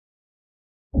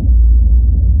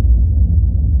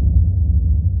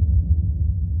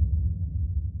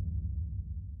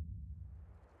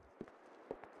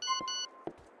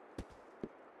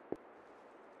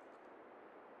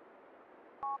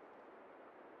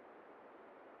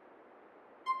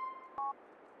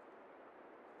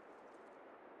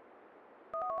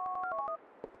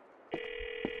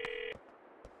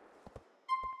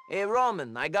Hey,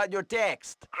 Roman, I got your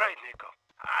text. Great, Nico.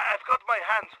 I've got my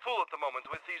hands full at the moment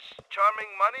with these charming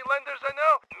money lenders I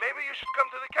know. Maybe you should come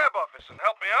to the cab office and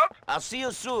help me out? I'll see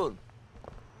you soon.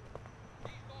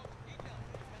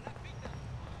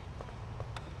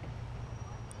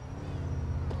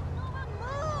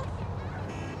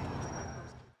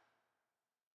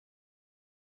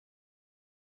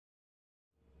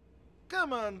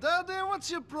 Come on, Daddy,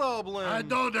 what's your problem? I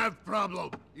don't have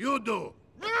problem. You do.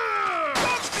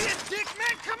 Don't be a dick,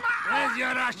 man, come on! Where's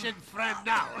your Russian friend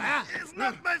now, huh? He's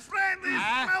not my friend, he's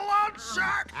my loan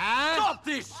shark! Stop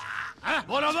this!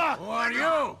 What of that? Who are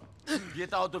you?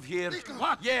 Get out of here.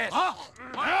 What? Yes.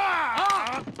 My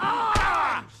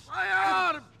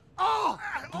arm! Oh!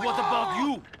 What about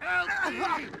you? Help me!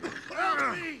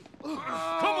 Help me!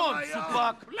 Come on,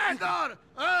 Supak. Leonard!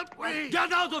 Help me!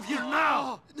 Get out of here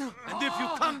now! And if you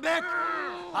come back,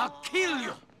 I'll kill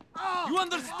you. You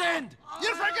understand?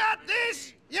 You forgot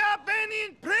this? You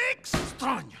Albanian pricks!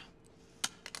 Stranya.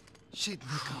 Shit,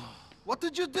 Nico. What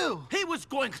did you do? He was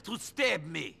going to stab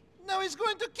me. Now he's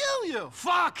going to kill you!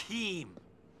 Fuck him.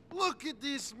 Look at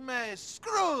this mess.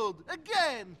 Screwed!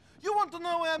 Again! You want to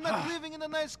know why I'm not living in a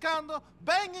nice condo,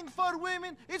 banging for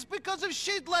women? It's because of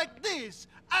shit like this!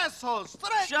 Assholes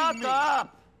threatening me! Shut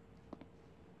up!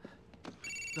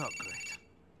 Oh, great.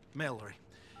 Mallory.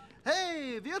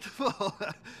 Hey, beautiful!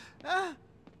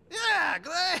 Yeah,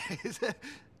 great!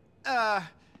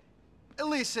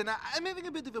 Listen, I'm having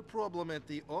a bit of a problem at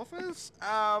the office.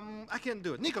 I can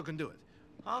do it. Nico can do it.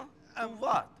 Huh?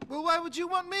 What? Well, why would you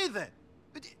want me then?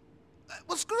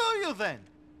 Well, screw you then.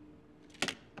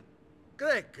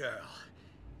 Great girl.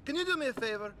 Can you do me a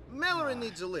favor? Mallory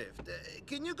needs a lift.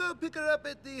 Can you go pick her up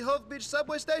at the Hove Beach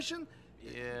subway station?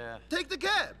 Yeah. Take the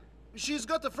cab. She's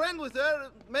got a friend with her.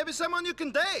 Maybe someone you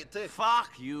can date.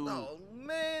 Fuck you. Oh,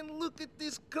 man, look at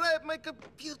this crap. My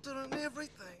computer and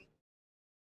everything.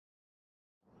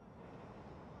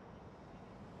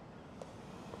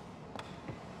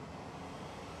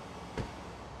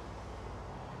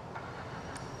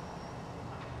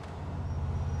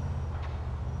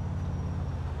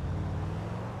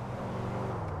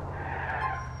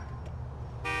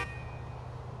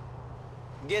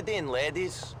 Get in,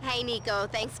 ladies. Hey, Nico,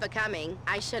 thanks for coming.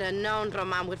 I should have known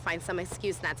Roman would find some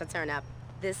excuse not to turn up.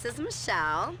 This is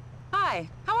Michelle. Hi,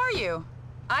 how are you?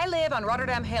 I live on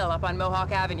Rotterdam Hill up on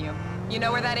Mohawk Avenue. You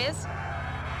know where that is?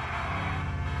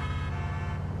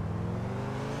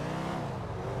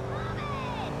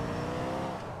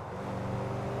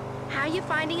 How you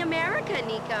finding America,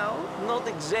 Nico? Not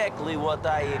exactly what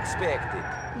I expected.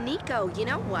 Nico, you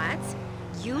know what?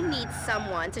 You need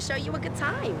someone to show you a good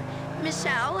time.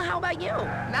 Michelle, how about you?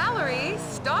 Mallory,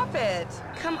 stop it.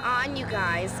 Come on, you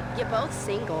guys. You're both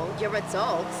single. You're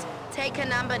adults. Take a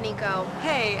number, Nico.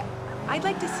 Hey, I'd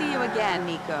like to see you again,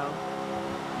 Nico.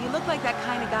 You look like that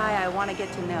kind of guy I want to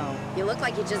get to know. You look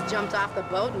like you just jumped off the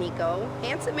boat, Nico.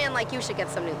 Handsome man like you should get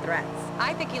some new threats.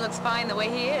 I think he looks fine the way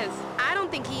he is. I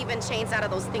don't think he even changed out of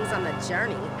those things on the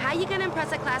journey. How you gonna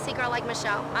impress a classy girl like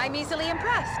Michelle? I'm easily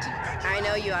impressed. I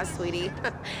know you are, sweetie.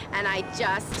 And I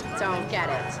just don't get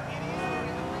it.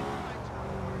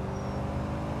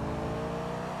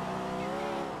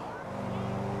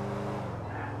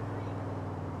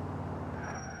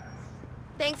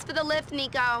 Thanks for the lift,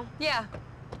 Nico. Yeah,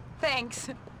 thanks.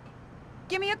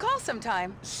 Give me a call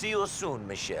sometime. See you soon,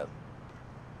 Michelle.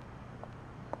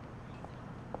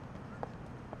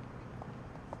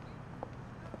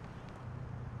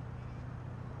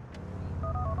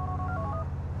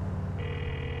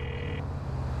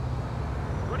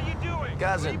 What are you doing?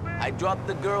 Cousin, I dropped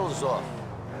the girls off.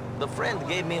 The friend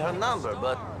gave me her number,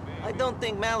 but I don't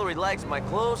think Mallory likes my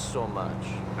clothes so much.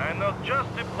 I know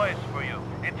just the place for you.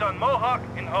 It's on Mohawk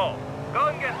in Hull. Go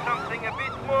and get something a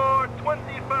bit more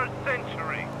 21st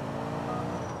century.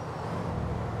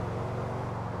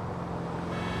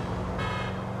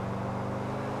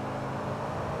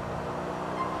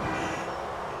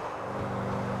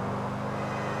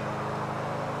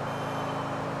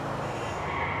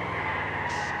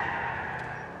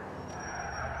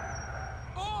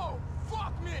 Oh,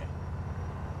 fuck me!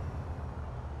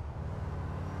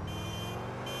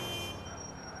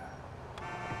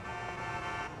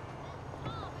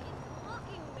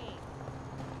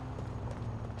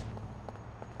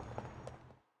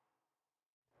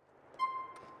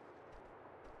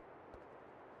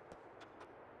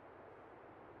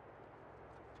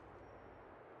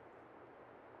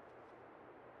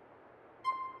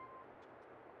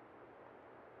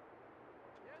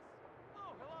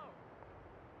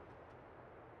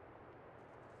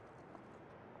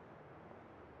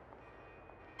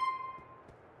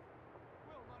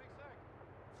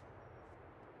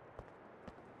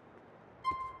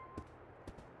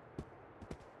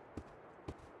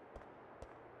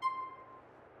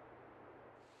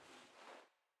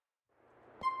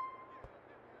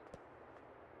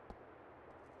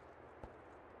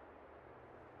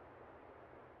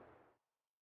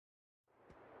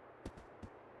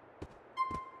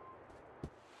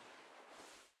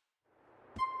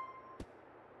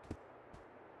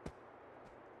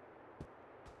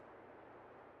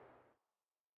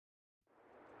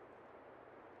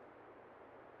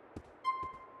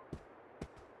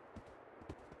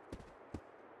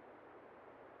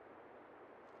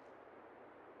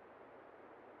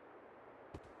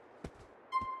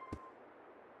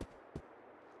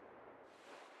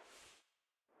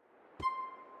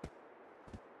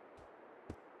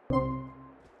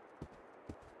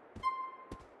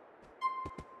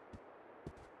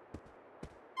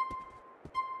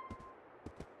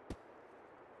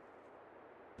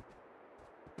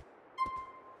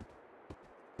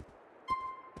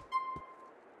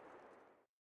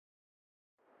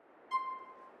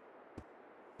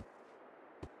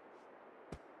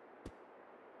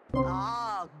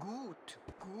 Ah, gut,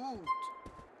 gut.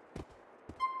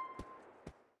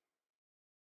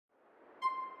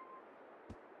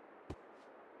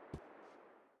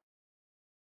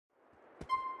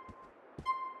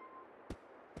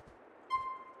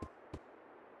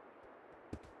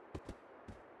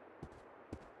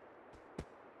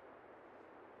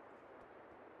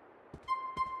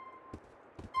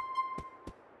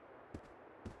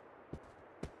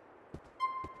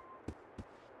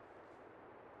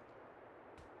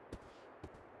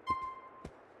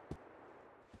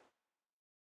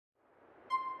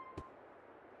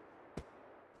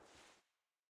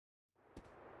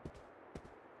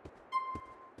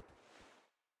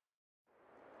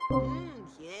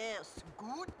 Yes,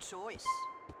 good choice.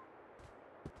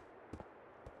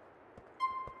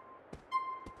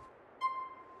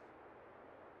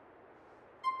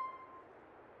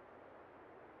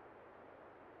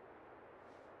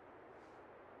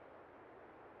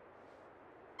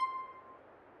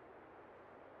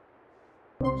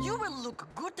 You will look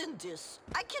good in this.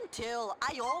 I can tell.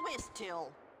 I always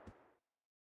tell.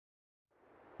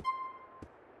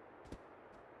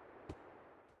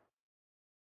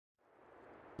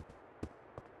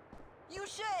 You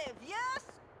shave, yes?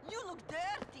 You look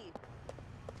dirty.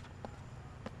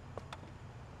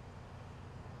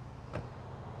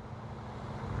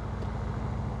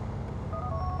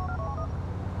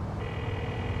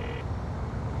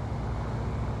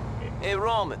 Hey,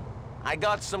 Roman, I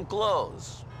got some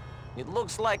clothes. It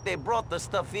looks like they brought the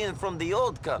stuff in from the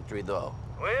old country, though.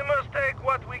 We must take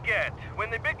what we get.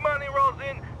 When the big money rolls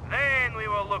in, then we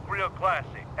will look real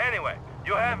classy. Anyway,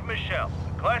 you have Michelle,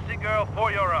 a classy girl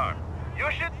for your arm. You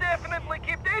should definitely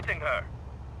keep dating her.